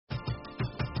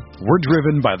We're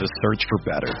driven by the search for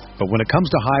better. But when it comes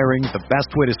to hiring, the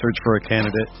best way to search for a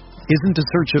candidate isn't to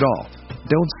search at all.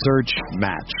 Don't search,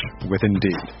 match with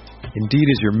Indeed. Indeed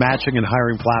is your matching and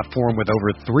hiring platform with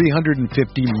over 350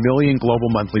 million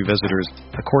global monthly visitors,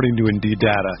 according to Indeed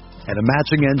data, and a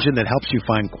matching engine that helps you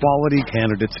find quality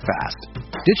candidates fast.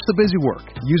 Ditch the busy work.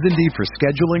 Use Indeed for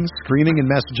scheduling, screening, and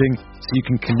messaging so you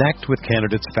can connect with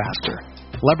candidates faster.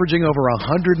 Leveraging over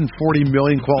 140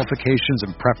 million qualifications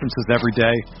and preferences every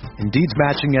day, Indeed's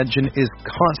matching engine is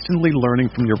constantly learning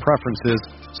from your preferences,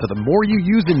 so the more you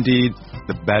use Indeed,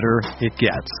 the better it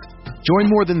gets.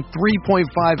 Join more than 3.5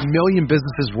 million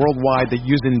businesses worldwide that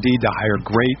use Indeed to hire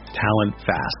great talent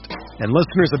fast. And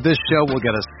listeners of this show will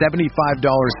get a $75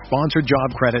 sponsored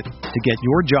job credit to get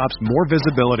your jobs more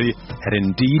visibility at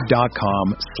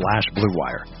Indeed.com/Blue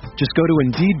Wire. Just go to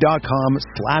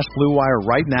Indeed.com/Blue Wire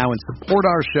right now and support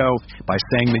our show by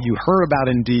saying that you heard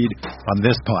about Indeed on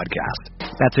this podcast.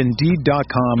 That's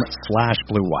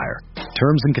Indeed.com/Blue Wire.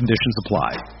 Terms and conditions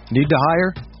apply. Need to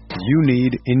hire? You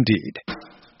need Indeed.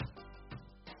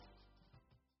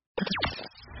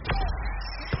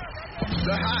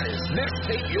 The hottest Knicks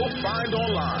tape you'll find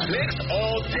online. Knicks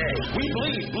all day. We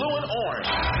bleed blue and orange.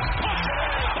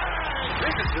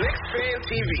 This is Knicks Fan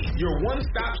TV, your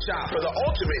one-stop shop for the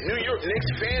ultimate New York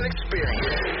Knicks fan experience.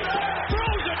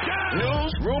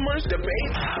 News, rumors,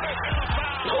 debates,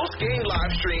 post-game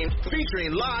live stream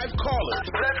featuring live callers.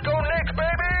 Let's go Knicks,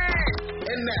 baby!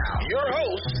 And now, your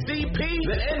host, CP,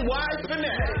 the NY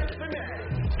Fanatic.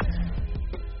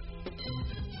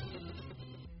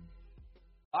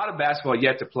 A lot of basketball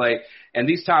yet to play, and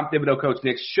these Tom Thibodeau coach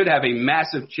Knicks should have a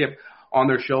massive chip on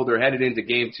their shoulder headed into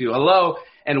Game 2. Hello,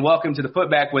 and welcome to the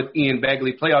Putback with Ian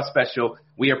Begley playoff special.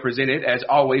 We are presented, as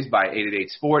always, by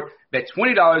 888 Sport. Bet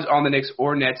 $20 on the Knicks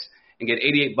or Nets and get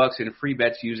 $88 in free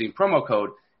bets using promo code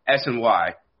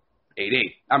SNY88.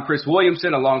 I'm Chris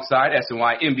Williamson alongside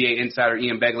SNY NBA insider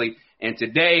Ian Begley, and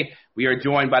today we are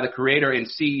joined by the creator and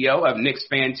CEO of Knicks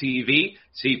Fan TV,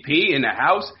 CP, in the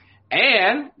house.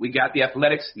 And we got the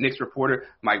Athletics Knicks reporter,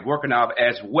 Mike Vorkunov,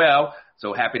 as well.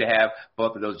 So happy to have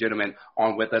both of those gentlemen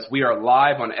on with us. We are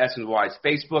live on SNY's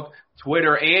Facebook,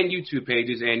 Twitter, and YouTube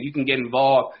pages, and you can get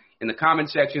involved in the comment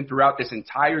section throughout this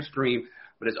entire stream.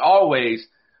 But as always,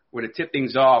 we're going to tip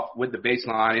things off with the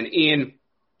baseline. And Ian,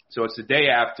 so it's the day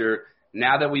after.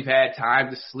 Now that we've had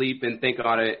time to sleep and think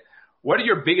on it, what are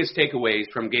your biggest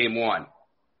takeaways from Game 1?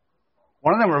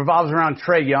 One of them revolves around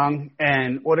Trae Young,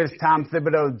 and what does Tom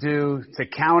Thibodeau do to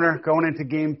counter going into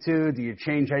Game 2? Do you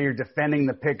change how you're defending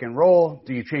the pick and roll?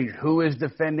 Do you change who is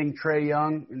defending Trae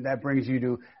Young? And that brings you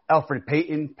to Elfrid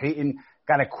Payton. Payton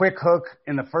got a quick hook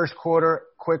in the first quarter,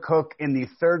 quick hook in the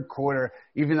third quarter,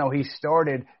 even though he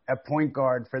started at point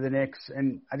guard for the Knicks.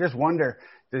 And I just wonder,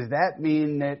 does that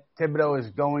mean that Thibodeau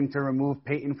is going to remove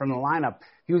Payton from the lineup?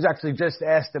 He was actually just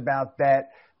asked about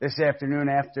that this afternoon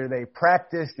after they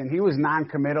practiced, and he was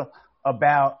non-committal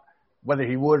about whether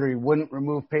he would or he wouldn't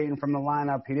remove Payton from the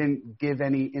lineup. He didn't give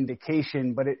any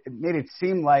indication, but it made it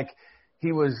seem like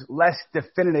he was less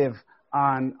definitive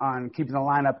on keeping the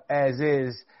lineup as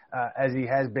is, as he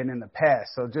has been in the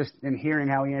past. So just in hearing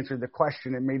how he answered the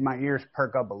question, it made my ears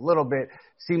perk up a little bit.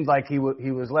 Seemed like he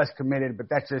was less committed, but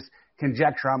that's just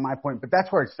conjecture on my point. But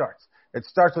that's where it starts. It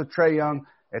starts with Trae Young.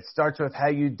 It starts with how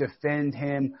you defend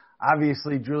him.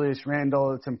 Obviously, Julius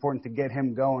Randle, it's important to get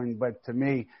him going, but to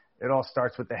me, it all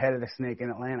starts with the head of the snake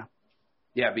in Atlanta.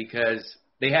 Yeah, because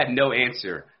they had no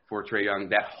answer for Trae Young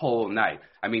that whole night.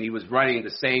 I mean, he was running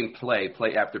the same play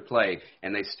after play,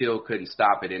 and they still couldn't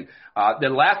stop it. And the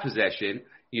last possession,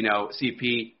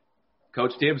 CP,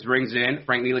 Coach Tibbs brings in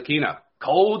Frank Ntilikina,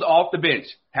 cold off the bench,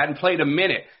 hadn't played a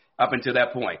minute up until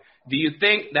that point. Do you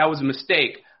think that was a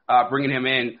mistake, bringing him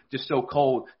in just so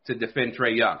cold to defend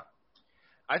Trae Young?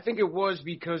 I think it was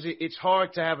because it's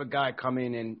hard to have a guy come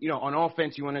in and, on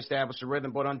offense you want to establish a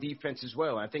rhythm, but on defense as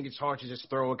well. I think it's hard to just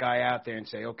throw a guy out there and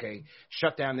say, okay,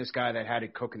 shut down this guy that had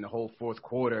it cooking the whole fourth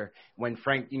quarter when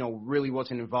Frank, really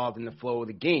wasn't involved in the flow of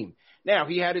the game. Now,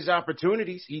 he had his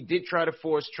opportunities. He did try to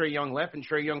force Trae Young left, and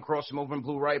Trae Young crossed him over and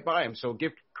blew right by him. So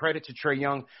give credit to Trae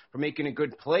Young for making a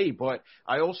good play. But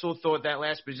I also thought that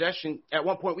last possession, at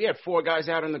one point we had 4 guys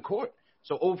out on the court.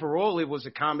 So overall, it was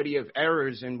a comedy of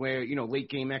errors and where, late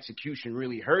game execution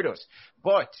really hurt us.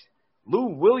 But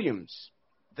Lou Williams,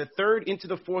 the third into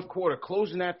the fourth quarter,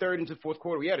 closing that third into the fourth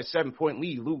quarter, we had a 7-point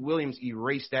lead. Lou Williams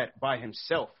erased that by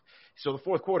himself. So the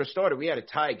fourth quarter started, we had a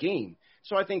tie game.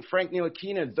 So I think Frank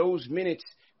Ntilikina, those minutes,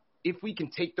 if we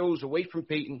can take those away from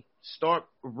Payton, start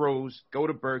Rose, go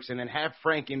to Burks, and then have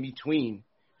Frank in between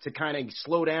to kind of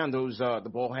slow down those the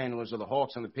ball handlers or the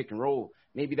Hawks on the pick and roll,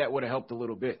 maybe that would have helped a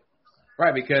little bit.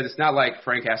 Right, because it's not like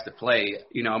Frank has to play,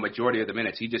 a majority of the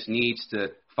minutes. He just needs to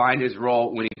find his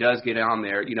role when he does get on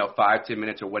there, 5-10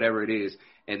 minutes or whatever it is,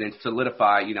 and then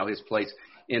solidify, his place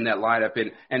in that lineup.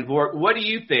 And Vork, what do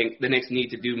you think the Knicks need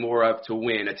to do more of to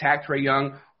win? Attack Trae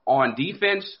Young on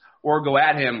defense or go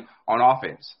at him on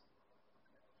offense?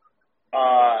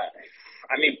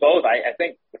 Both. I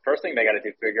think the first thing they got to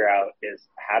do figure out is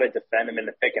how to defend him in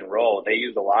the pick and roll. They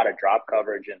used a lot of drop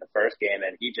coverage in the first game,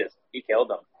 and he killed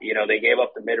them. They gave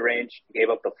up the mid-range, gave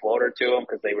up the floater to him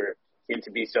because they seemed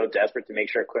to be so desperate to make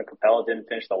sure Clint Capella didn't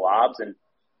finish the lobs. And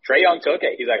Trae Young took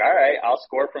it. He's like, all right, I'll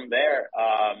score from there.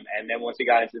 And then once he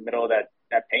got into the middle of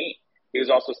that paint, he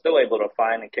was also still able to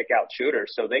find and kick out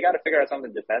shooters. So they got to figure out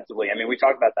something defensively. We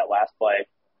talked about that last play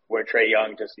where Trae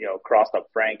Young just, crossed up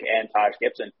Frank and Taj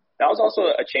Gibson. That was also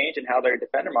a change in how they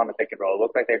defend him on the pick and roll. It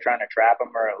looked like they were trying to trap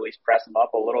him or at least press him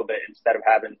up a little bit instead of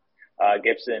having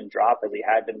Gibson drop as he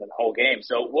had been the whole game.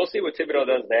 So we'll see what Thibodeau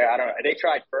does there. I don't know. They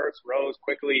tried Burks, Rose,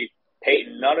 quickly,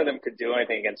 Payton. None of them could do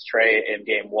anything against Trae in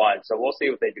game one. So we'll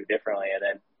see what they do differently. And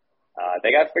then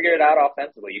they got to figure it out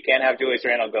offensively. You can't have Julius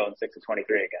Randle going 6 of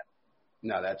 23 again.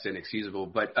 No, that's inexcusable.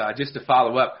 But just to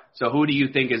follow up, so who do you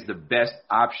think is the best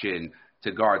option to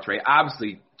guard Trae?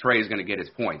 Obviously, Trae is going to get his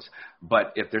points.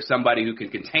 But if there's somebody who can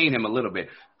contain him a little bit,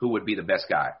 who would be the best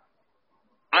guy?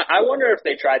 I wonder if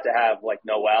they tried to have, like,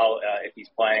 Noel, if he's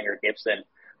playing, or Gibson,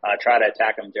 try to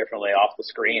attack him differently off the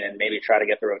screen and maybe try to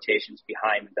get the rotations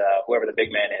behind whoever the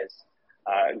big man is,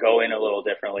 go in a little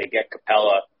differently, get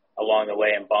Capella along the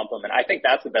way and bump him. And I think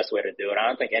that's the best way to do it. I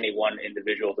don't think any one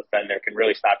individual defender can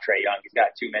really stop Trae Young. He's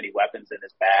got too many weapons in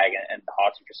his bag, and the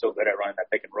Hawks are just so good at running that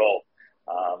pick and roll.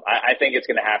 I think it's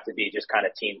going to have to be just kind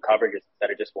of team coverage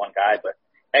instead of just one guy. But,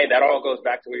 hey, that all goes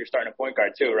back to where you're starting a point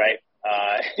guard too, right?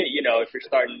 If you're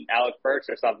starting Alec Burks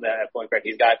or something at point guard,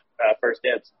 he's got first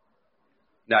dibs.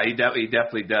 No, he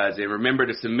definitely does. And remember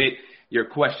to submit your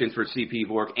questions for CP,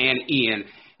 Vork, and Ian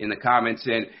in the comments.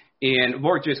 And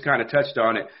Vork just kind of touched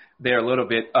on it there a little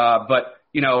bit. But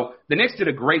the Knicks did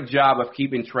a great job of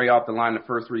keeping Trae off the line the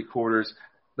first three quarters.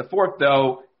 The fourth,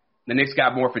 though, the Knicks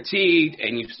got more fatigued,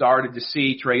 and you started to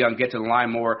see Trae Young get to the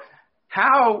line more.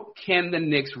 How can the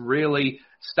Knicks really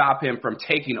stop him from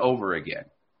taking over again?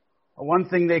 One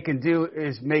thing they can do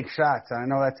is make shots. I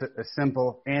know that's a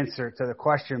simple answer to the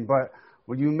question, but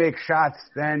when you make shots,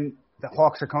 then the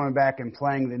Hawks are coming back and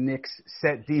playing the Knicks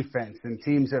set defense. And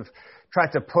teams have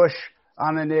tried to push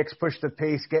on the Knicks, push the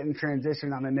pace, get in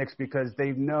transition on the Knicks because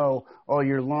they know all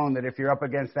year long that if you're up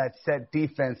against that set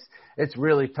defense, it's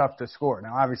really tough to score.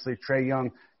 Now, obviously, Trae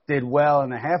Young did well in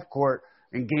the half court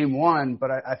in game one, but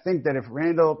I think that if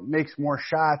Randle makes more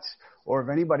shots or if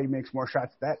anybody makes more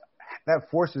shots, that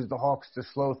forces the Hawks to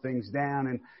slow things down.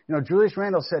 And, Julius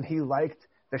Randle said he liked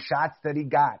the shots that he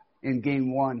got in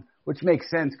game one, which makes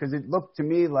sense because it looked to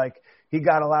me like he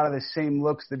got a lot of the same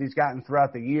looks that he's gotten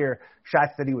throughout the year,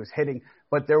 shots that he was hitting.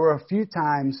 But there were a few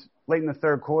times late in the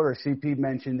third quarter, CP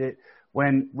mentioned it,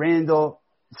 when Randle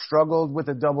struggled with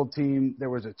a double team. There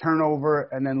was a turnover,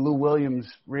 and then Lou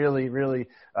Williams really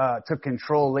took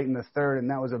control late in the third, and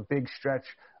that was a big stretch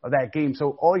of that game.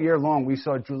 So all year long, we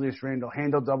saw Julius Randle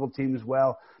handle double teams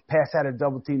well, pass out of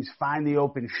double teams, find the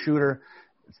open shooter.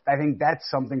 I think that's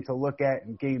something to look at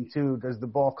in game two. Does the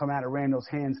ball come out of Randle's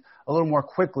hands a little more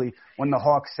quickly when the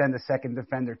Hawks send a second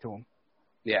defender to him?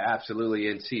 Yeah, absolutely.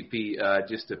 And CP,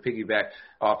 just to piggyback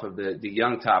off of the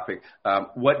Young topic,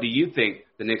 what do you think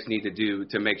the Knicks need to do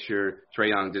to make sure Trae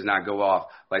Young does not go off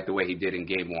like the way he did in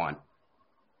game one?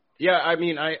 Yeah,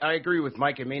 I agree with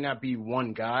Mike. It may not be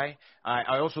one guy.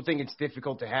 I also think it's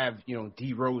difficult to have,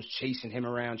 D. Rose chasing him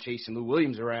around, chasing Lou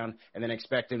Williams around, and then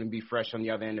expect him to be fresh on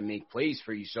the other end and make plays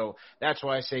for you. So that's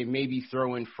why I say maybe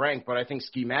throw in Frank, but I think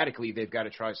schematically they've got to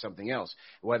try something else,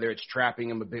 whether it's trapping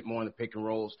him a bit more in the pick and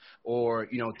rolls or,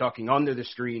 ducking under the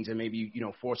screens and maybe,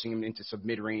 forcing him into some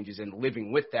mid-ranges and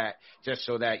living with that just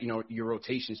so that, your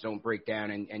rotations don't break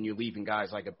down and you're leaving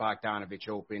guys like a Bogdanovich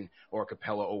open or a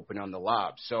Capella open on the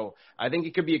lob. So I think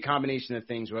it could be a combination of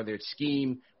things, whether it's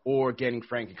scheme or getting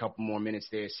Frank a couple more minutes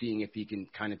there, seeing if he can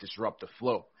kind of disrupt the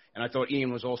flow. And I thought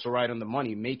Ian was also right on the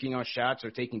money. Making our shots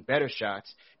or taking better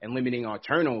shots and limiting our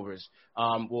turnovers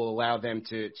will allow them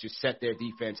to set their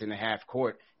defense in the half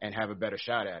court and have a better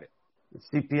shot at it.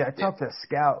 CP, I talked to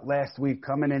Scout last week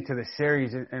coming into the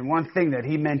series, and one thing that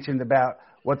he mentioned about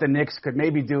what the Knicks could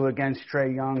maybe do against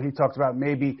Trae Young, he talked about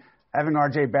maybe having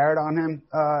R.J. Barrett on him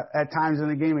at times in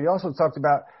the game. He also talked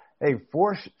about, hey,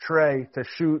 force Trae to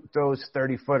shoot those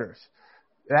 30-footers.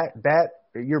 That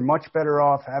you're much better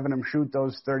off having him shoot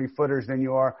those 30-footers than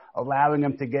you are allowing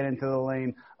him to get into the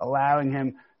lane, allowing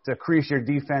him crease your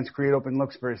defense, create open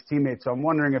looks for his teammates. So I'm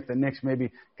wondering if the Knicks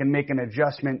maybe can make an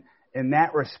adjustment in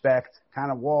that respect,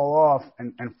 kind of wall off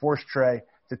and force Trey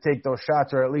to take those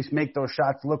shots, or at least make those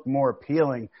shots look more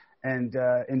appealing and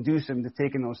induce him to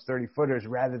taking those 30-footers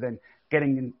rather than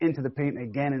getting into the paint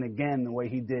again and again the way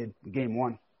he did Game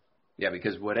 1. Yeah,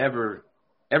 because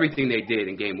everything they did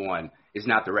in Game 1 is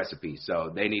not the recipe.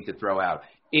 So they need to throw out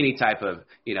any type of,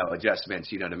 adjustments,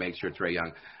 to make sure Trae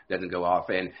Young doesn't go off.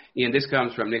 And, Ian, this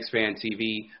comes from Knicks Fan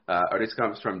TV, or this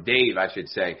comes from Dave, I should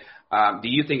say. Do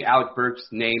you think Alec Burks'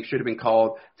 name should have been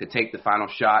called to take the final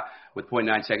shot with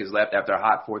 0.9 seconds left after a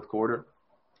hot fourth quarter?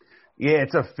 Yeah,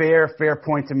 it's a fair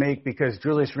point to make because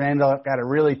Julius Randle got a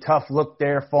really tough look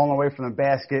there, falling away from the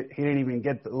basket. He didn't even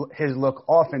get his look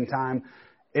off in time.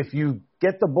 If you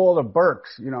get the ball to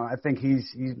Burks, I think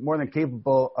he's more than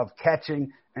capable of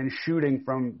catching and shooting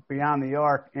from beyond the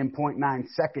arc in 0.9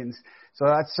 seconds. So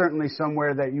that's certainly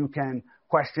somewhere that you can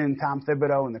question Tom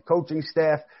Thibodeau and the coaching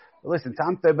staff. But listen,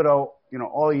 Tom Thibodeau,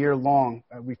 all year long,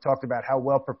 we've talked about how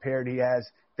well prepared he has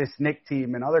this Knicks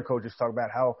team, and other coaches talk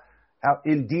about how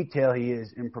in detail he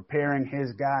is in preparing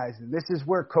his guys. And this is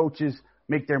where coaches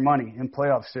make their money in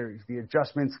playoff series, the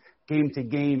adjustments game to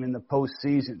game in the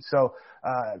postseason. So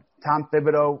Tom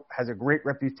Thibodeau has a great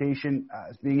reputation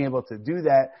as being able to do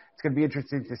that. It's going to be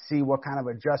interesting to see what kind of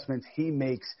adjustments he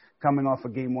makes coming off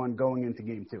of Game 1 going into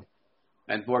Game 2.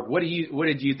 And Borg, what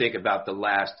did you think about the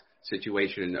last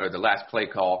situation or the last play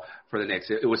call for the Knicks?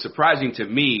 It was surprising to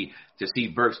me to see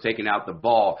Burks taking out the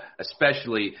ball,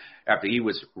 especially after he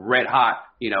was red hot,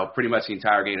 pretty much the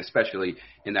entire game, especially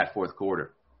in that fourth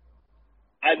quarter.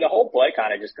 The whole play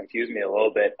kind of just confused me a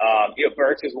little bit.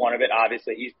 Burks is one of it.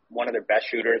 Obviously, he's one of their best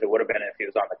shooters. It would have been if he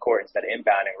was on the court instead of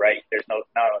inbounding, right? There's not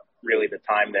really the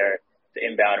time there to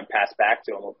inbound and pass back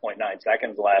to him with 0.9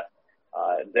 seconds left.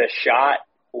 The shot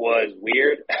was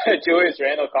weird. Julius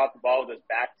Randle caught the ball with his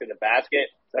back to the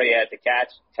basket, so he had to catch,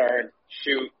 turn,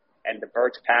 shoot, and the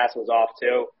Burks pass was off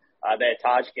too. They had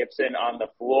Taj Gibson on the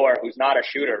floor, who's not a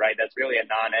shooter, right? That's really a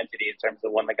non-entity in terms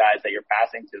of one of the guys that you're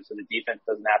passing to, so the defense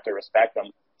doesn't have to respect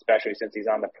him, especially since he's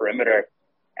on the perimeter.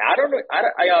 I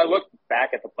looked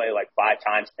back at the play like 5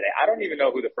 times today. I don't even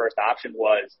know who the first option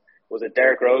was. Was it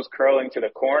Derrick Rose curling to the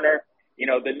corner?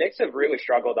 The Knicks have really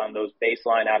struggled on those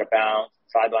baseline out of bounds,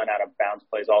 sideline out of bounds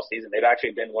plays all season. They've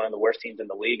actually been one of the worst teams in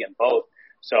the league in both.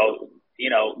 So,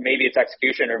 maybe it's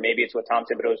execution or maybe it's what Tom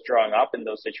Thibodeau is drawing up in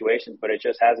those situations, but it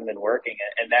just hasn't been working.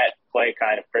 And that play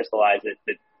kind of crystallized it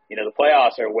that, the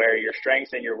playoffs are where your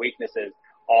strengths and your weaknesses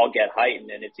all get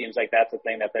heightened. And it seems like that's the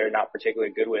thing that they're not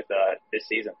particularly good with this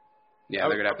season. Yeah,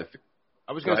 they're going to have to.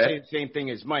 I was going to say the same thing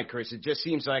as Mike, Chris. It just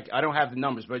seems like, I don't have the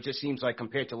numbers, but it just seems like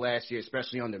compared to last year,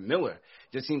 especially under Miller,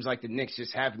 it just seems like the Knicks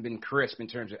just haven't been crisp in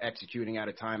terms of executing out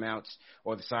of timeouts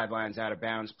or the sidelines out of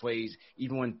bounds plays.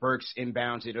 Even when Burks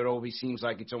inbounds it always seems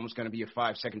like it's almost going to be a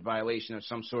 5-second violation or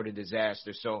some sort of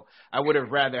disaster. So I would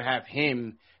have rather have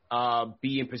him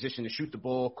be in position to shoot the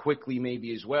ball quickly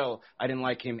maybe as well. I didn't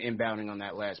like him inbounding on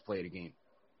that last play of the game.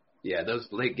 Yeah, those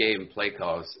late game play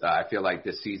calls, I feel like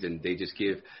this season they just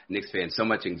give Knicks fans so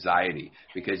much anxiety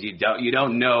because you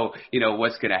don't know,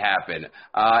 what's going to happen.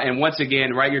 And once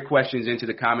again, write your questions into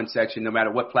the comment section, no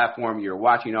matter what platform you're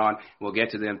watching on. We'll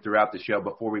get to them throughout the show.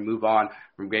 Before we move on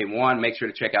from Game 1, make sure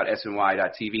to check out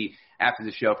SNY.TV after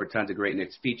the show for tons of great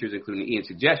Knicks features, including Ian's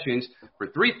suggestions for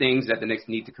 3 things that the Knicks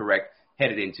need to correct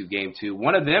headed into Game 2.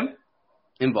 One of them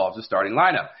involves the starting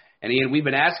lineup. And, Ian, we've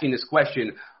been asking this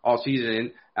question all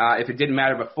season. If it didn't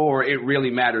matter before, it really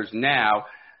matters now.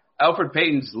 Elfrid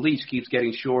Payton's leash keeps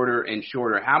getting shorter and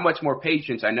shorter. How much more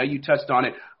patience? I know you touched on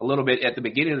it a little bit at the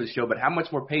beginning of the show, but how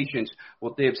much more patience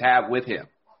will Thibs have with him?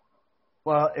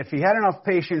 Well, if he had enough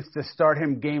patience to start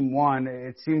him Game 1,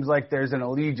 it seems like there's an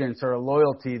allegiance or a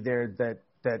loyalty there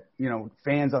that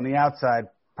fans on the outside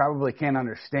probably can't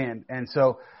understand. And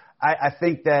so I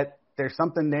think that there's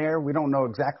something there. We don't know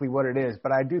exactly what it is,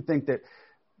 but I do think that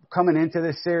coming into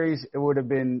this series, it would have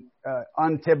been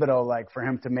un-Thibodeau-like for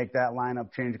him to make that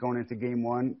lineup change going into Game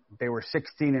 1. They were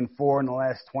 16-4 in the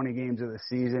last 20 games of the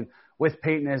season with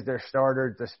Payton as their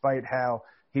starter, despite how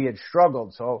he had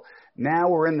struggled. So now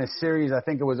we're in this series. I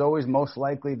think it was always most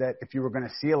likely that if you were going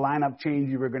to see a lineup change,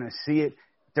 you were going to see it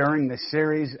during the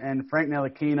series. And Frank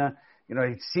Ntilikina,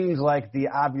 it seems like the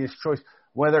obvious choice.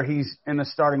 Whether he's in the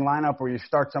starting lineup or you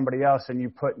start somebody else and you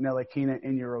put Ntilikina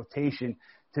in your rotation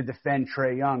to defend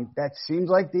Trae Young, that seems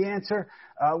like the answer.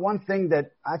 One thing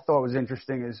that I thought was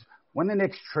interesting is when the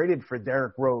Knicks traded for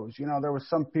Derrick Rose, there was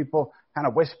some people kind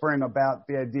of whispering about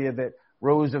the idea that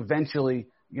Rose eventually,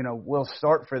 will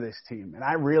start for this team. And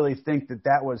I really think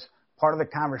that was part of the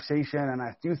conversation. And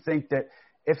I do think that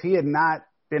if he had not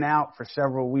been out for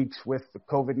several weeks with the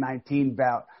COVID-19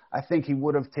 bout. I think he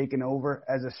would have taken over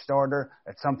as a starter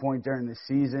at some point during the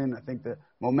season. I think the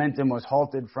momentum was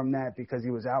halted from that because he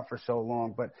was out for so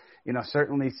long. But,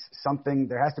 certainly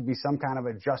there has to be some kind of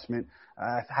adjustment.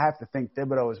 I have to think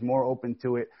Thibodeau is more open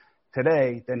to it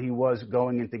today than he was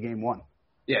going into game one.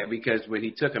 Yeah, because when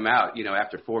he took him out,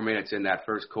 after 4 minutes in that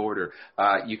first quarter,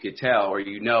 you could tell or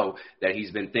that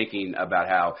he's been thinking about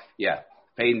how,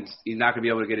 Payton's he's not going to be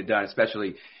able to get it done,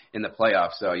 especially in the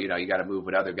playoffs. So, you got to move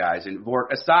with other guys. And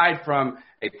aside from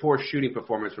a poor shooting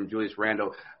performance from Julius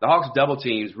Randle, the Hawks' double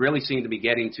teams really seem to be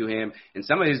getting to him, and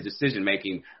some of his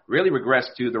decision-making really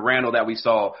regressed to the Randle that we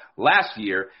saw last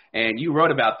year. And you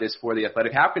wrote about this for The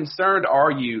Athletic. How concerned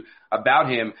are you about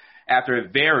him after a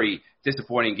very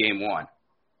disappointing game one?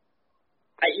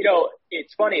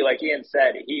 It's funny, like Ian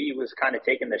said, he was kind of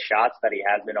taking the shots that he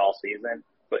has been all season.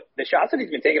 But the shots that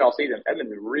he's been taking all season have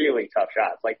been really tough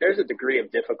shots. Like, there's a degree of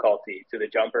difficulty to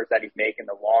the jumpers that he's making,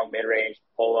 the long mid-range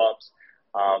pull-ups.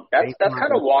 That's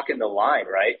kind of walking the line,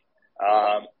 right?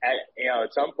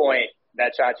 At some point,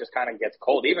 that shot just kind of gets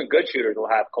cold. Even good shooters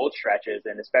will have cold stretches,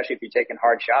 and especially if you're taking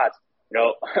hard shots.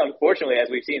 Unfortunately,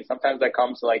 as we've seen, sometimes that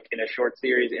comes like in a short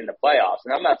series in the playoffs.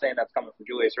 And I'm not saying that's coming from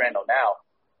Julius Randle now,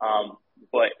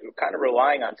 but kind of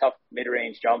relying on tough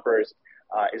mid-range jumpers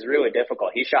is really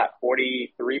difficult. He shot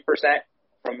 43%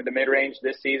 from the mid-range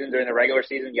this season during the regular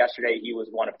season. Yesterday, he was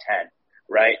 1 of 10,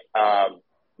 right?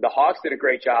 The Hawks did a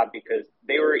great job because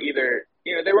they were either,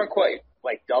 they weren't quite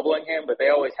like doubling him, but they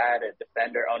always had a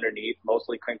defender underneath,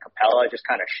 mostly Clint Capella, just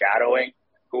kind of shadowing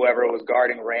whoever was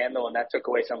guarding Randle, and that took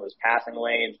away some of his passing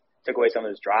lanes, took away some of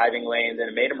his driving lanes, and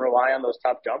it made him rely on those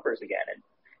tough jumpers again. And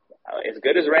as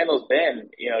good as Randle's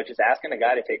been, just asking a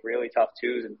guy to take really tough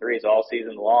 2s and 3s all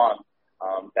season long,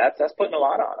 that's putting a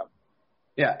lot on him.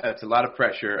 Yeah, that's a lot of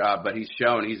pressure, but he's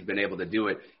shown he's been able to do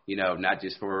it, not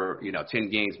just for, 10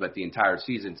 games, but the entire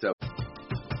season. So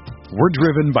we're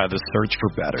driven by the search for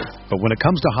better. But when it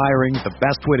comes to hiring, the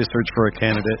best way to search for a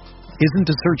candidate isn't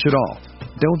to search at all.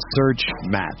 Don't search,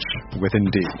 match with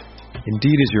Indeed.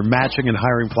 Indeed is your matching and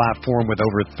hiring platform with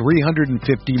over 350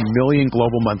 million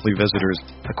global monthly visitors,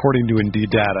 according to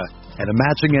Indeed data, and a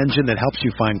matching engine that helps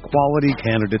you find quality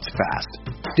candidates fast.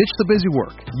 Ditch the busy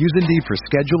work. Use Indeed for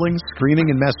scheduling, screening,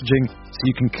 and messaging so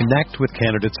you can connect with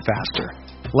candidates faster.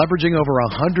 Leveraging over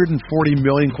 140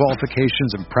 million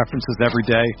qualifications and preferences every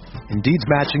day, Indeed's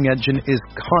matching engine is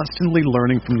constantly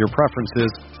learning from your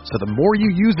preferences, so the more you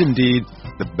use Indeed,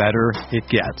 the better it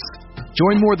gets.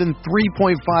 Join more than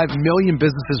 3.5 million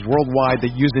businesses worldwide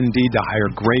that use Indeed to hire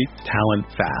great talent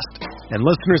fast. And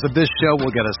listeners of this show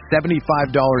will get a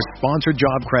 $75 sponsored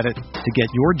job credit to get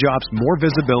your jobs more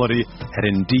visibility at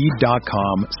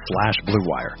Indeed.com/Blue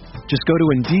Wire. Just go to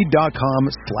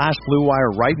Indeed.com/Blue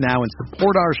Wire right now and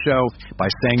support our show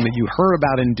by saying that you heard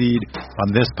about Indeed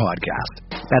on this podcast.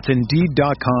 That's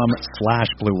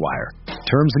Indeed.com/Blue Wire.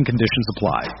 Terms and conditions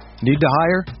apply. Need to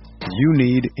hire? You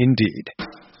need Indeed.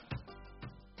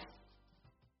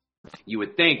 You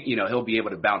would think, he'll be able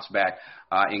to bounce back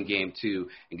in game two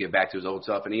and get back to his old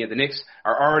self. And the Knicks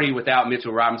are already without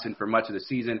Mitchell Robinson for much of the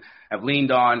season, have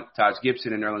leaned on Taj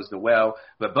Gibson and Nerlens Noel,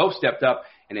 but both stepped up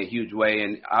in a huge way.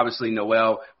 And obviously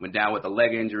Noel went down with a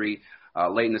leg injury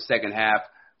late in the second half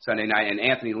Sunday night. And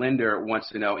Anthony Linder wants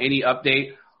to know, any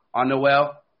update on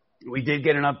Noel? We did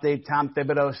get an update. Tom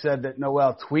Thibodeau said that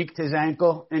Noel tweaked his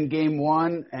ankle in game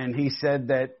one, and he said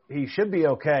that he should be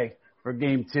okay for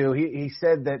game two. He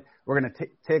said that we're going to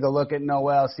take a look at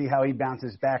Noel, see how he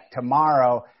bounces back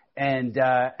tomorrow, and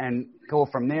go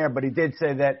from there. But he did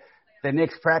say that the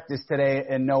Knicks practiced today,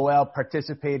 and Noel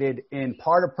participated in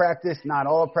part of practice, not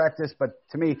all of practice. But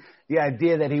to me, the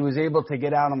idea that he was able to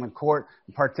get out on the court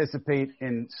and participate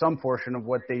in some portion of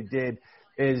what they did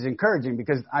is encouraging,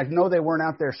 because I know they weren't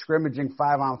out there scrimmaging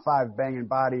 5-on-5, banging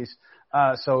bodies.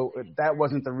 So that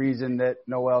wasn't the reason that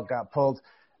Noel got pulled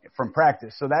from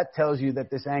practice. So that tells you that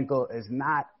this ankle is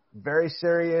not very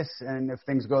serious, and if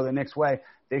things go the Knicks way,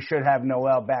 they should have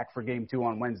Noel back for game two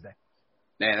on Wednesday.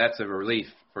 Man, that's a relief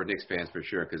for Knicks fans for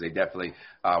sure, because they definitely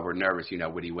were nervous,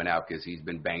 when he went out, because he's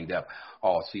been banged up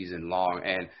all season long.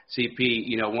 And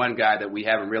CP, one guy that we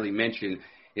haven't really mentioned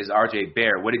is RJ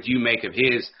Barrett. What did you make of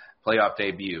his playoff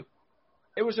debut?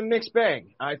 It was a mixed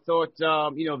bag. I thought,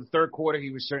 the third quarter he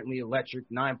was certainly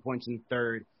electric, 9 points in the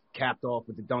third, capped off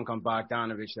with the dunk on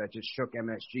Bogdanovich that just shook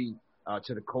MSG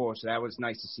to the core. So that was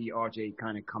nice to see RJ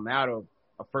kind of come out of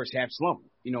a first half slump.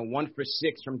 1 for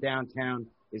 6 from downtown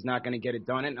is not going to get it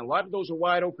done. And a lot of those are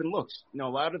wide open looks. A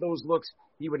lot of those looks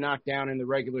he would knock down in the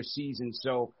regular season.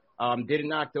 So didn't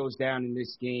knock those down in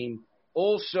this game.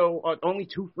 Also, only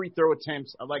 2 free throw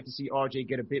attempts. I'd like to see RJ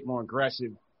get a bit more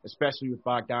aggressive, especially with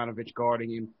Bogdanovich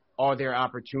guarding him. Are there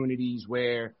opportunities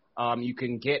where you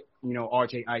can get,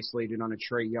 RJ isolated on a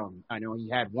Trae Young? I know he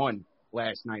had one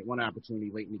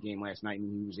opportunity late in the game last night,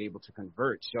 and he was able to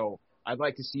convert. So I'd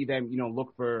like to see them,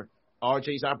 look for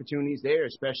RJ's opportunities there,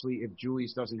 especially if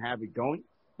Julius doesn't have it going.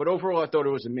 But overall, I thought it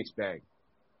was a mixed bag.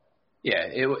 Yeah,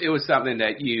 it was something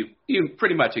that you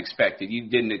pretty much expected. You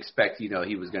didn't expect,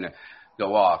 he was going to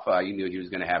go off. You knew he was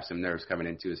going to have some nerves coming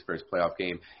into his first playoff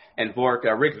game. And Vork,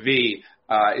 Rick V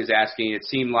is asking, it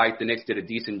seemed like the Knicks did a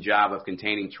decent job of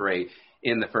containing Trae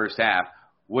in the first half.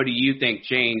 What do you think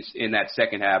changed in that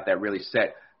second half that really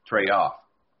set Trae off?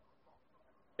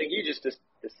 I think you just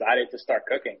decided to start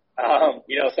cooking.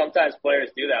 Sometimes players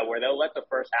do that where they'll let the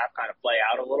first half kind of play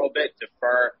out a little bit,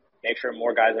 defer, make sure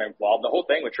more guys are involved. The whole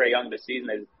thing with Trae Young this season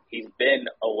is he's been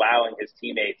allowing his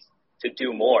teammates to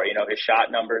do more. His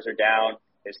shot numbers are down,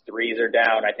 his threes are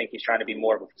down. I think he's trying to be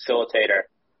more of a facilitator.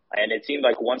 And it seemed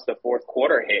like once the fourth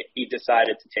quarter hit, he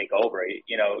decided to take over.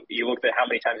 You looked at how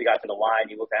many times he got to the line.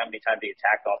 You looked at how many times he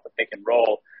attacked off the pick and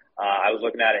roll. I was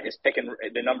looking at it.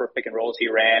 The number of pick and rolls he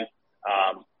ran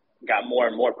got more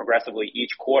and more progressively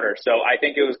each quarter. So I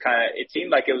think it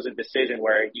seemed like it was a decision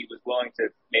where he was willing to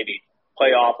maybe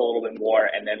play off a little bit more.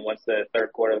 And then once the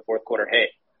fourth quarter hit,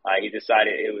 he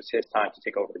decided it was his time to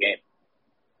take over the game.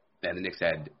 And the Knicks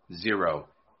had zero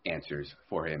answers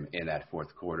for him in that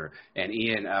fourth quarter. And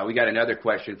Ian, we got another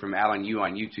question from Alan Yu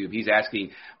on YouTube. He's asking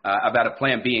about a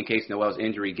plan B in case Noel's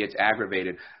injury gets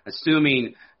aggravated.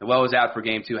 Assuming Noel is out for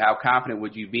game 2, how confident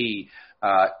would you be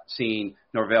seeing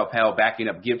Norvell Pell backing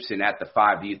up Gibson at the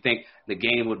 5? Do you think the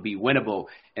game would be winnable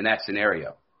in that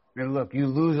scenario? And look, you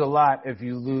lose a lot if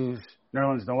you lose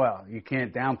Nerlens Noel. You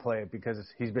can't downplay it because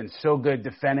he's been so good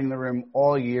defending the rim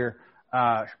all year,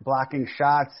 blocking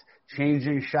shots,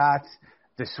 changing shots,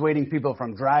 dissuading people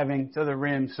from driving to the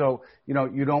rim. So,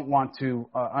 you don't want to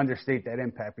understate that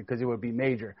impact because it would be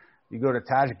major. You go to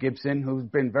Taj Gibson, who's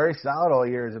been very solid all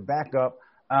year as a backup,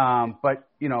 but,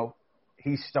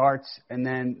 he starts, and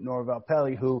then Norvell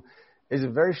Pelly, who is a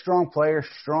very strong player,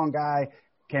 strong guy,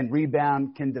 can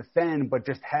rebound, can defend, but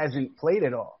just hasn't played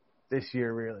it all this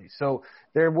year, really. So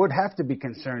there would have to be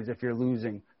concerns if you're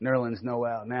losing Nerlens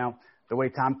Noel. Now, the way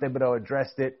Tom Thibodeau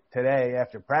addressed it today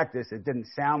after practice, it didn't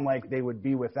sound like they would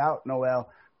be without Noel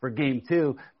for game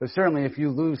 2. But certainly if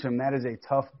you lose him, that is a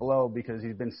tough blow because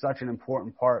he's been such an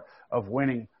important part of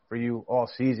winning for you all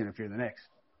season if you're the Knicks.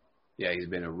 Yeah, he's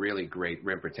been a really great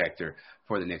rim protector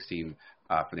for the Knicks team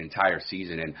for the entire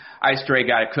season. And Ice Trae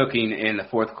got it cooking in the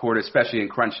fourth quarter, especially in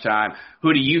crunch time.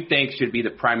 Who do you think should be the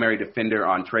primary defender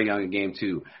on Trae Young in game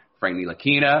 2? Frank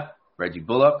Ntilikina, Reggie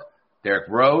Bullock, Derrick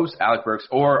Rose, Alec Burks,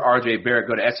 or RJ Barrett?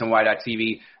 Go to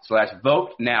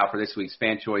SNY.TV/vote now for this week's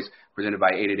Fan Choice presented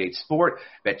by 888-SPORT.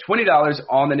 Bet $20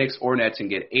 on the Knicks or Nets and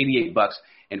get $88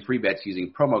 in free bets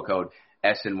using promo code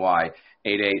SNY88.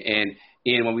 And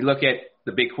Ian, when we look at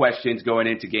the big questions going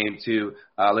into game 2,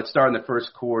 let's start in the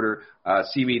first quarter.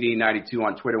 CBD92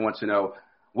 on Twitter wants to know,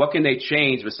 what can they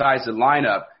change besides the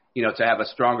lineup, to have a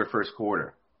stronger first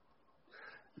quarter?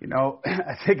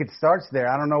 I think it starts there.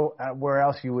 I don't know where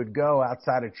else you would go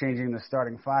outside of changing the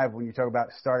starting 5 when you talk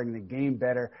about starting the game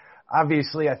better.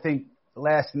 Obviously, I think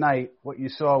last night what you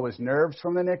saw was nerves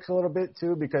from the Knicks a little bit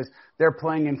too because they're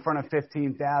playing in front of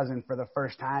 15,000 for the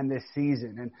first time this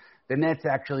season. And the Nets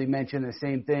actually mentioned the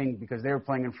same thing because they were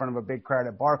playing in front of a big crowd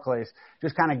at Barclays,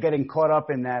 just kind of getting caught up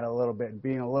in that a little bit,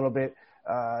 being a little bit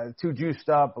too juiced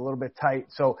up, a little bit tight.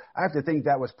 So I have to think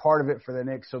that was part of it for the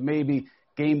Knicks. So maybe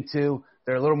game 2,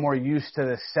 they're a little more used to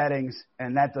the settings,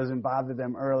 and that doesn't bother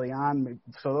them early on.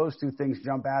 So those two things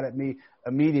jump out at me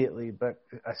immediately. But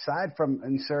aside from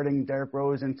inserting Derrick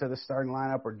Rose into the starting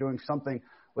lineup or doing something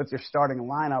with your starting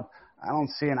lineup, I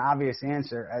don't see an obvious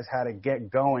answer as how to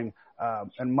get going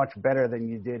and much better than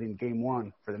you did in game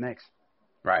 1 for the Knicks.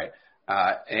 Right.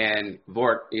 And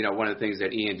Vort, one of the things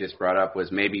that Ian just brought up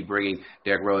was maybe bringing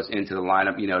Derrick Rose into the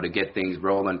lineup, to get things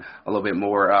rolling a little bit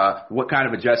more. What kind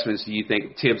of adjustments do you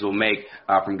think Tibbs will make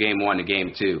from game 1 to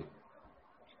game 2?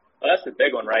 Well, that's the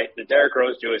big one, right? The Derrick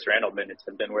Rose, Julius Randle minutes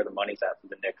have been where the money's at for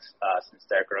the Knicks since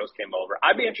Derrick Rose came over.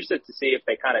 I'd be interested to see if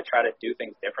they kind of try to do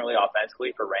things differently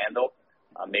offensively for Randle,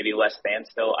 maybe less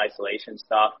standstill isolation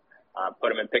stuff.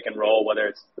 Put him in pick and roll, whether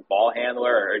it's the ball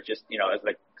handler or just, as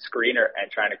the screener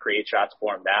and trying to create shots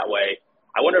for him that way.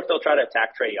 I wonder if they'll try to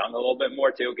attack Trae Young a little bit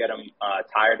more too, get him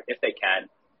tired if they can.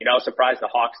 I was surprised the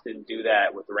Hawks didn't do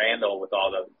that with Randall with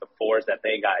all the fours that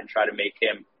they got and try to make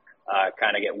him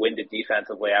kind of get winded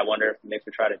defensively. I wonder if the Knicks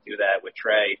would try to do that with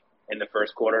Trae in the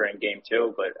first quarter in game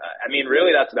 2. But, I mean,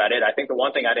 really that's about it. I think the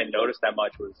one thing I didn't notice that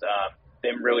much was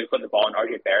them really putting the ball in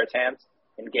RJ Barrett's hands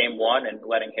in game 1 and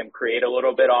letting him create a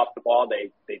little bit off the ball.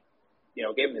 They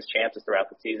gave him his chances throughout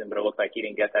the season, but it looked like he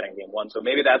didn't get that in game 1. So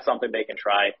maybe that's something they can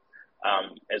try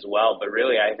as well. But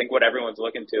really, I think what everyone's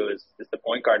looking to is the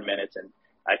point guard minutes. And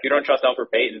if you don't trust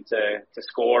Elfrid Payton to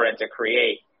score and to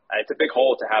create, it's a big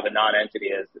hole to have a non-entity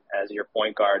as your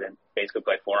point guard and basically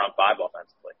play 4-on-5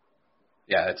 offensively.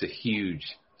 Yeah, that's a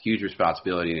huge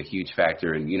responsibility and a huge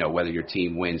factor in, whether your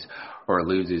team wins or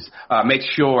loses. Make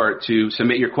sure to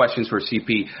submit your questions for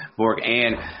CP, Borg,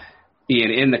 and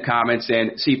Ian in the comments.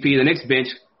 And CP, the Knicks bench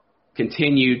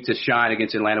continued to shine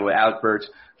against Atlanta with Alec Burks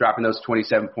dropping those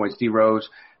 27 points. D. Rose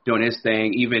doing his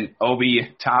thing. Even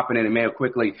Obi Toppin and Emmanuel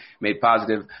quickly made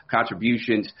positive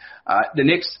contributions. The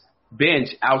Knicks bench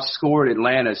outscored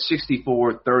Atlanta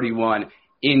 64-31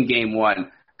 in Game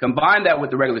 1. Combine that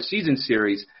with the regular season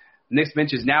series, the Knicks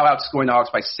bench is now outscoring the Hawks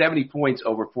by 70 points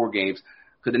over 4 games.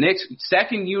 Could the Knicks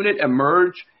second unit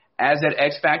emerge as that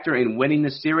X factor in winning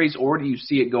the series, or do you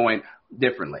see it going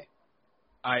differently?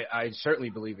 I certainly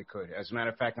believe it could. As a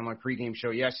matter of fact, on my pregame show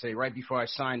yesterday, right before I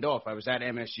signed off, I was at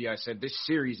MSG. I said this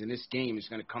series and this game is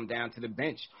going to come down to the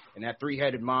bench. And that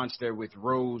three-headed monster with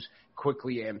Rose,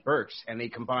 Quickly, and Burks, and they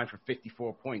combined for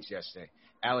 54 points yesterday.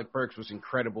 Alec Burks was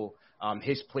incredible.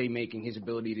 His playmaking, his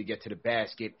ability to get to the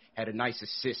basket, had a nice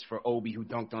assist for Obi, who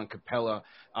dunked on Capella.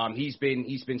 He's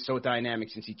been so dynamic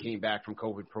since he came back from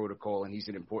COVID protocol, and he's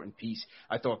an important piece.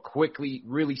 I thought Quickly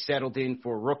really settled in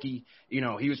for a rookie. He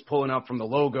was pulling up from the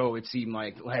logo, it seemed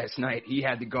like, last night. He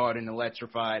had the guard and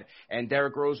electrified. And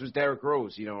Derrick Rose was Derrick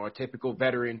Rose, our typical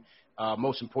veteran,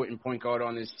 most important point guard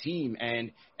on this team.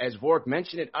 And as Vork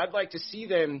mentioned it, I'd like to see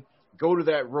them go to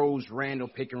that Rose-Randall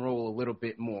pick and roll a little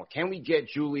bit more. Can we get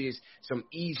Julius some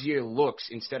easier looks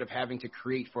instead of having to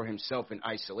create for himself in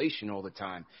isolation all the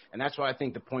time? And that's why I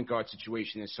think the point guard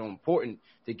situation is so important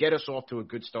to get us off to a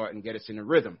good start and get us in a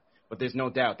rhythm. But there's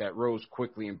no doubt that Rose,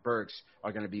 Quickly, and Burks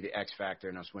are going to be the X factor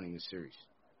in us winning the series.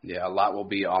 Yeah, a lot will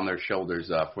be on their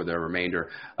shoulders for the remainder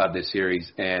of this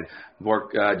series. And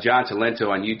John Talento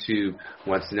on YouTube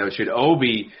wants to know, should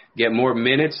Obi get more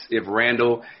minutes if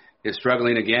Randall is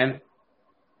struggling again?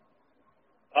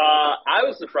 I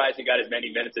was surprised he got as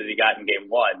many minutes as he got in Game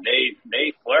 1.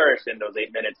 They flourished in those 8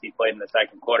 minutes he played in the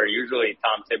second quarter. Usually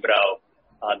Tom Thibodeau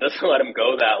doesn't let him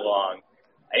go that long.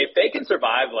 If they can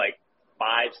survive like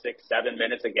 5, 6, 7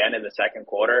 minutes again in the second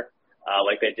quarter,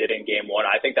 like they did in Game 1,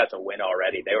 I think that's a win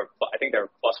already. I think they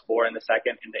were +4 in the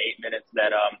second in the 8 minutes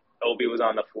that Obi was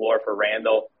on the floor for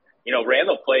Randall.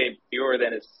 Randall played fewer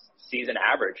than his season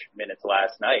average minutes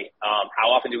last night.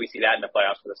 How often do we see that in the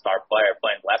playoffs with a star player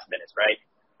playing less minutes, right?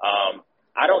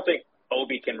 I don't think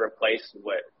Obi can replace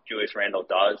what Julius Randle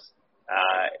does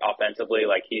offensively.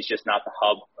 Like, he's just not the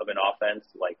hub of an offense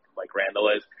like Randle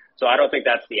is. So I don't think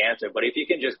that's the answer. But if you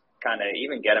can just kind of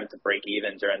even get him to break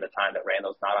even during the time that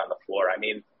Randle's not on the floor, I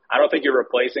mean, I don't think you're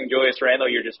replacing Julius Randle.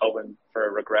 You're just hoping for a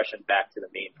regression back to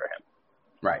the mean for him.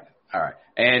 Right. All right.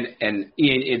 And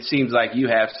Ian, it seems like you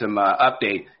have some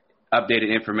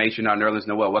updated information on Nerlens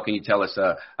Noel. What can you tell us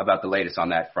about the latest on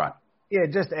that front? Yeah,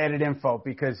 just added info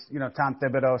because, Tom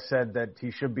Thibodeau said that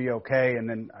he should be okay. And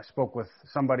then I spoke with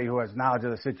somebody who has knowledge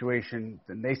of the situation,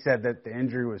 and they said that the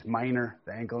injury was minor,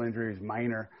 the ankle injury is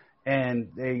minor, and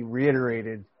they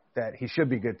reiterated that he should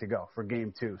be good to go for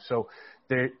Game 2. So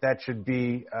that should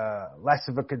be less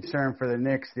of a concern for the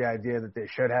Knicks, the idea that they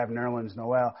should have Nerlens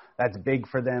Noel. That's big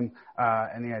for them,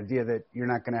 and the idea that you're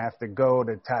not going to have to go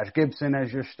to Taj Gibson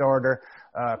as your starter,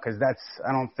 because that's,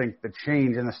 I don't think, the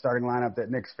change in the starting lineup that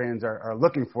Knicks fans are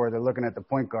looking for. They're looking at the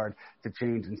point guard to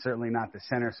change and certainly not the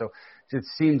center. So it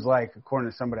seems like, according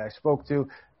to somebody I spoke to,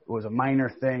 it was a minor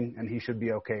thing, and he should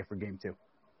be okay for Game 2.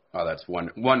 Oh, that's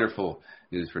wonderful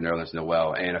news for Nerlens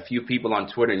Noel. And a few people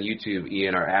on Twitter and YouTube,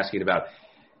 Ian, are asking about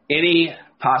any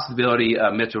possibility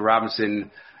of Mitchell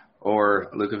Robinson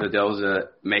or Luka Vildoza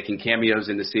making cameos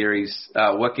in the series.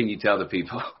 What can you tell the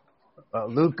people?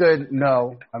 Luka,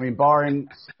 no. I mean, barring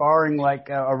like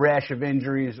a rash of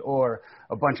injuries or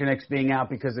a bunch of Knicks being out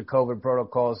because of COVID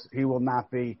protocols, he will not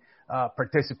be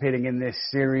participating in this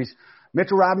series.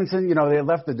 Mitchell Robinson, they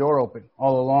left the door open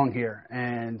all along here,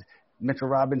 and Mitchell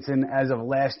Robinson, as of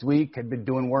last week, had been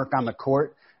doing work on the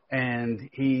court, and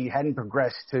he hadn't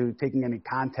progressed to taking any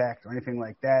contact or anything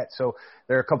like that. So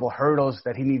there are a couple hurdles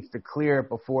that he needs to clear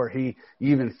before he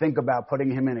even think about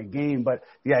putting him in a game. But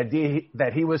the idea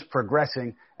that he was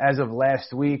progressing as of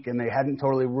last week and they hadn't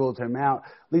totally ruled him out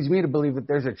leads me to believe that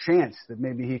there's a chance that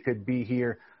maybe he could be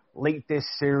here late this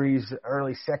series,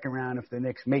 early second round if the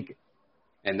Knicks make it.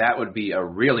 And that would be a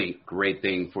really great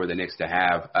thing for the Knicks to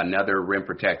have another rim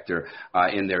protector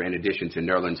in there in addition to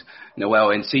Nerlens Noel.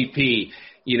 And CP,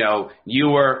 you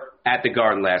were at the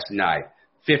Garden last night,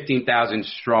 15,000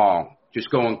 strong, just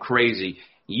going crazy.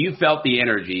 You felt the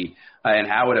energy and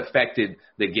how it affected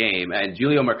the game. And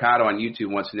Julio Mercado on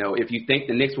YouTube wants to know if you think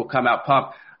the Knicks will come out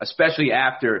pumped, especially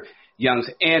after Young's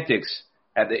antics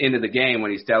at the end of the game when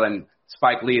he's telling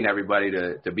Spike Lee and everybody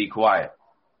to be quiet.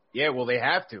 Yeah, well, they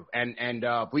have to. And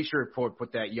Bleacher Report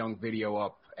put that Young video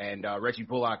up, and Reggie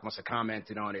Bullock must have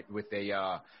commented on it with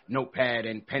a notepad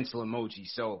and pencil emoji.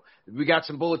 So we got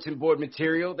some bulletin board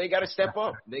material. They got to step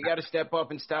up. They got to step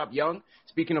up and stop Young.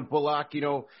 Speaking of Bullock,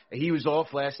 he was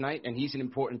off last night, and he's an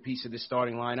important piece of the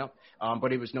starting lineup.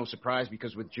 But it was no surprise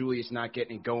because with Julius not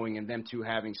getting it going and them two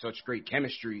having such great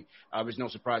chemistry, it was no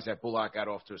surprise that Bullock got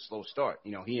off to a slow start.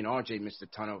 He and RJ missed a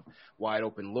ton of wide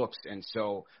open looks. And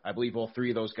so I believe all three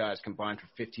of those guys combined for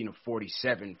 15 of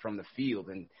 47 from the field.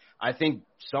 And I think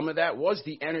some of that was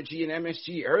the energy in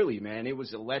MSG early, man. It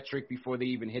was electric before they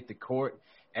even hit the court.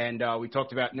 And we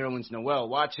talked about Nerlens Noel.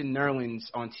 Watching Nerlens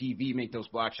on TV make those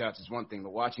block shots is one thing,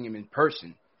 but watching him in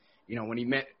person, when he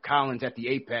met Collins at the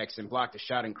Apex and blocked a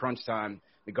shot in crunch time,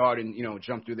 the Garden,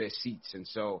 jumped through their seats. And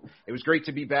so it was great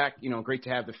to be back, great to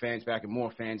have the fans back and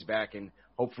more fans back, and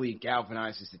hopefully it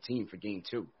galvanizes the team for Game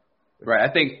 2. Right.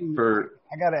 I think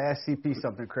I got to ask CP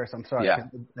something, Chris. I'm sorry. Yeah.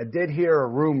 I did hear a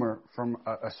rumor from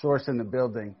a source in the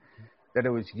building that it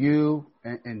was you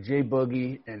and Jay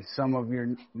Boogie and some of your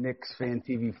Knicks Fan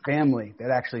TV family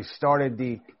that actually started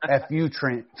the FU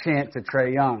chant to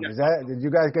Trae Young. Did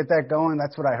you guys get that going?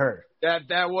 That's what I heard.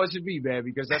 That wasn't me, man,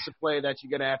 because that's a player that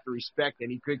you're going to have to respect, and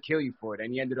he could kill you for it,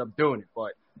 and he ended up doing it.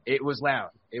 But it was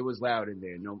loud. It was loud in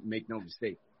there. Make no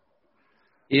mistake.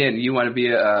 Ian, you want to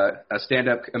be a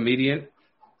stand-up comedian?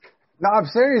 No, I'm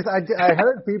serious. I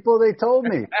heard people. They told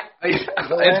me.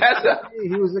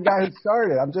 He was the guy who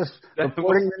started. I'm just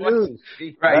reporting the news.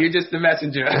 Right, you're just the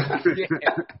messenger.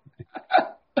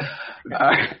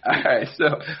 All right.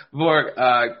 So,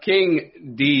 Vork,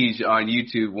 King Deej on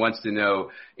YouTube wants to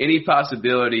know any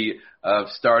possibility of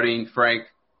starting Frank.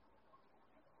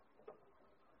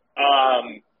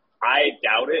 I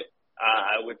doubt it.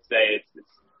 I would say it's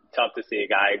tough to see a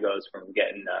guy who goes from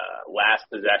getting last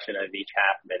possession of each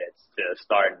half minutes to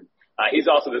starting.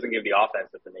 He's also doesn't give the offense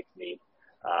that the Knicks need.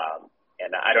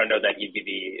 And I don't know that he'd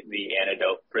be the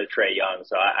antidote for Trae Young.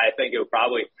 So I think it would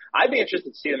I'd be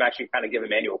interested to see them actually kind of give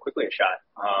Emmanuel quickly a shot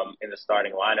in the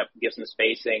starting lineup, give some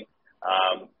spacing,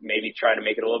 maybe try to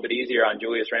make it a little bit easier on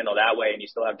Julius Randle that way. And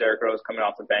you still have Derrick Rose coming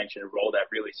off the bench in a role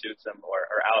that really suits him, or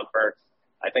Alec Burks.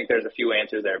 I think there's a few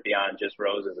answers there beyond just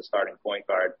Rose as a starting point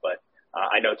guard, but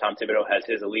I know Tom Thibodeau has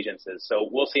his allegiances, so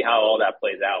we'll see how all that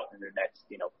plays out in the next,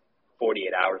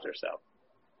 48 hours or so.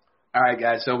 All right,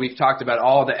 guys. So we've talked about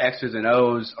all the X's and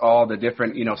O's, all the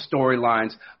different,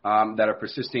 storylines that are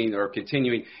persisting or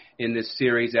continuing in this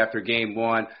series after Game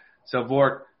 1. So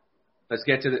Vork, let's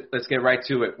get right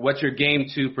to it. What's your Game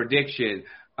 2 prediction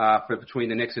for between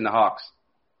the Knicks and the Hawks?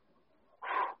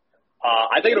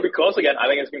 I think it'll be close again. I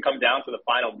think it's going to come down to the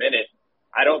final minute.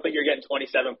 I don't think you're getting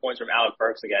 27 points from Alec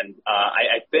Burks again.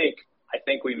 I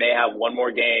think we may have one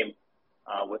more game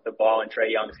with the ball in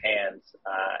Trae Young's hands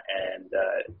and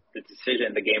the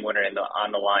decision, the game winner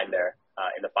on the line there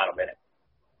in the final minute.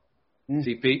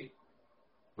 CP?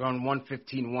 We're on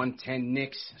 115-110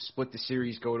 Knicks, split the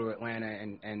series, go to Atlanta,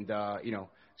 and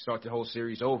start the whole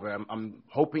series over. I'm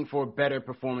hoping for a better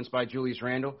performance by Julius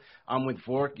Randle. I'm with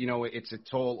Vork. It's a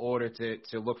tall order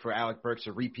to look for Alec Burks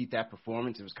to repeat that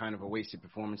performance. It was kind of a wasted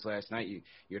performance last night.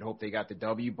 You'd hope they got the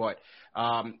W, but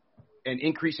an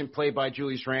increase in play by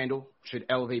Julius Randle should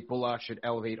elevate Bullock, should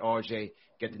elevate RJ,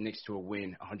 get the Knicks to a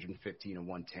win,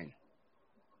 115-110.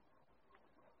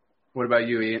 What about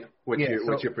you, Ian?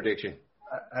 What's your prediction?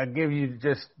 I give you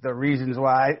just the reasons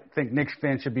why I think Knicks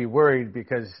fans should be worried,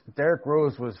 because Derrick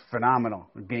Rose was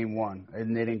phenomenal in Game 1,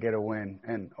 and they didn't get a win.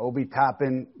 And Obi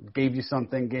Toppin gave you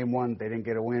something Game 1, they didn't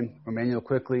get a win. Emmanuel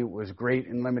Quickly was great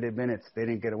in limited minutes, they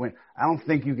didn't get a win. I don't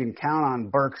think you can count on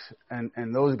Burks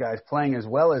and those guys playing as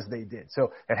well as they did.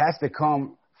 So it has to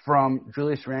come from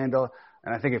Julius Randle.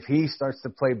 And I think if he starts to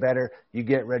play better, you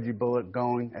get Reggie Bullock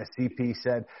going, as CP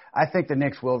said. I think the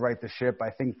Knicks will right the ship. I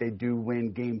think they do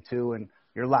win Game 2, and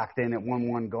you're locked in at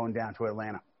 1-1 going down to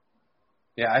Atlanta.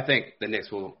 Yeah, I think the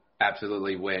Knicks will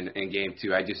absolutely win in Game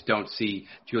 2. I just don't see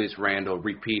Julius Randle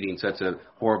repeating such a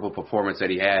horrible performance that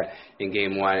he had in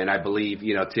Game 1. And I believe,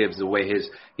 Tibbs, the way he's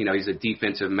a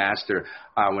defensive master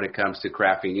when it comes to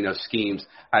crafting, schemes.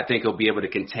 I think he'll be able to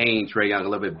contain Trae Young a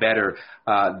little bit better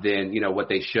than, what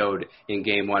they showed in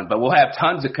Game 1. But we'll have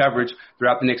tons of coverage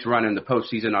throughout the Knicks run in the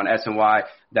postseason on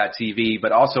SNY.TV,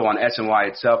 but also on SNY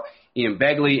itself. Ian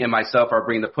Begley and myself are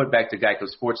bringing the Putback to Geico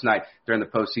Sports Night during the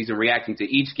postseason, reacting to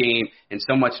each game and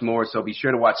so much more. So be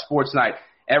sure to watch Sports Night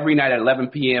every night at 11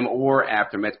 p.m. or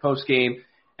after Mets postgame.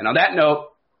 And on that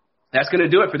note, that's going to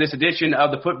do it for this edition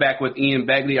of the Putback with Ian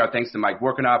Begley. Our thanks to Mike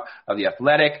Workenoff of The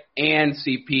Athletic and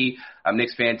CP of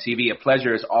Knicks Fan TV. A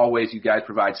pleasure as always. You guys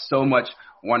provide so much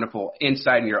wonderful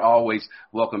insight, and you're always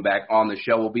welcome back on the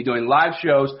show. We'll be doing live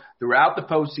shows throughout the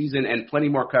postseason and plenty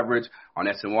more coverage on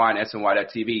SNY and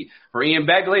SNY.TV. For Ian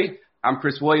Begley, I'm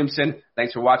Chris Williamson.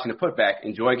 Thanks for watching the Putback.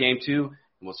 Enjoy Game 2, and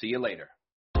we'll see you later.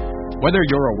 Whether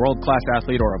you're a world-class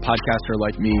athlete or a podcaster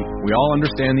like me, we all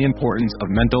understand the importance of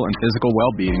mental and physical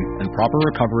well-being and proper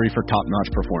recovery for top-notch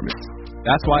performance.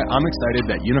 That's why I'm excited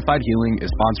that Unified Healing is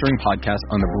sponsoring podcasts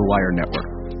on the Blue Wire Network.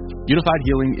 Unified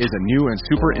Healing is a new and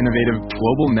super innovative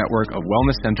global network of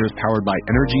wellness centers powered by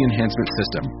Energy Enhancement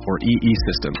System, or EE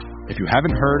System. If you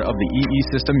haven't heard of the EE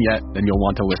System yet, then you'll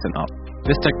want to listen up.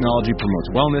 This technology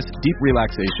promotes wellness, deep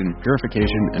relaxation,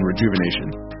 purification, and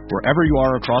rejuvenation. Wherever you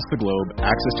are across the globe,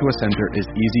 access to a center is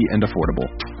easy and affordable.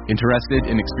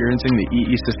 Interested in experiencing the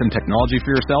EE System technology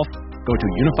for yourself? Go to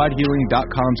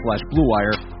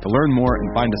unifiedhealing.com/bluewire to learn more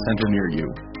and find a center near you.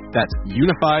 That's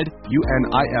unified,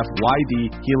 UNIFYD,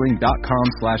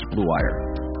 healing.com/bluewire.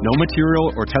 No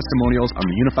material or testimonials on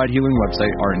the Unified Healing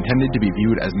website are intended to be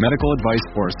viewed as medical advice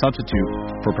or a substitute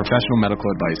for professional medical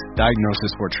advice,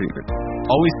 diagnosis, or treatment.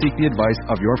 Always seek the advice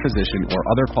of your physician or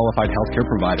other qualified healthcare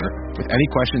provider with any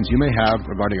questions you may have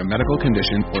regarding a medical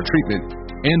condition or treatment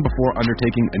and before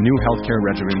undertaking a new healthcare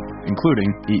regimen,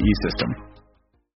 including EE System.